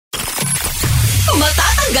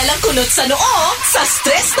Tanggal ang kunot sa noo sa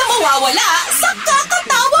stress na mawawala sa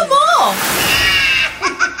kakatawa mo.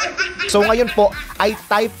 So ngayon po ay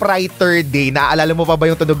Typewriter Day. Naaalala mo pa ba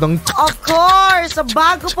yung tunog ng... Of course!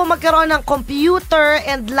 Bago po magkaroon ng computer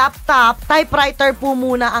and laptop, typewriter po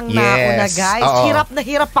muna ang nauna, guys. Oo. Hirap na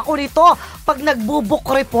hirap ako nito pag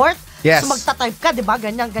nagbo-book report. Yes. So magta-type ka, di ba?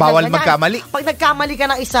 Ganyan. Bawal magkamali. Pag nagkamali ka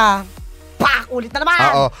ng isa, pak! Ulit na naman!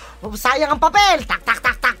 Oo. Sayang ang papel! Tak, tak,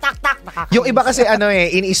 tak, tak, tak, tak. Yung iba kasi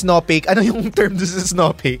in Snopic, ano yung term doon sa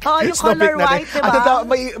Snopic? Oh, yung color white, diba?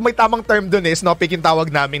 May tamang term doon Snopic yung tawag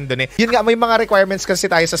namin doon Yun nga, may mga requirements kasi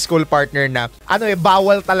tayo sa school partner na,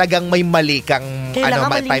 bawal talagang may mali kang, type.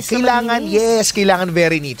 Kailangan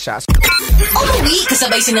very neat siya. Umuwi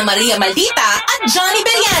kasabay sina Maria Maldita at Johnny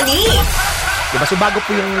Beriani. Diba? So bago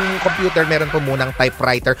po yung computer, meron po munang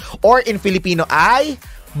typewriter or in Filipino ay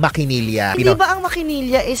makinilya. Hindi ba ang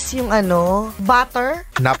makinilya is yung butter?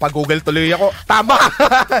 Napag-google tuloy ako. Tama!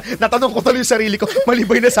 Natanong ko tuloy yung sarili ko. Mali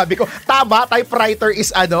ba yung nasabi ko? Tama, typewriter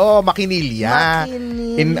is makinilya.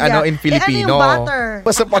 In Filipino. Ano yung butter?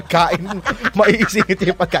 Basta pagkain, maiisingit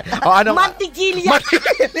yung pagkain. Mantikilya.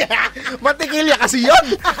 Mantikilya kasi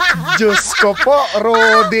yun. Diyos ko po,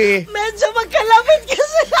 Rodi. Medyo magkalapit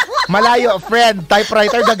kasi. Malayo, friend.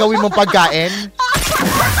 Typewriter, gagawin mong pagkain.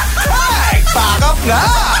 Pack up na!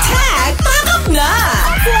 Tag, pack up na!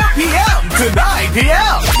 4 p.m. to 9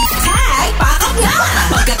 p.m. Tag, pack up na!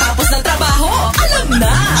 Pagkatapos ng trabaho,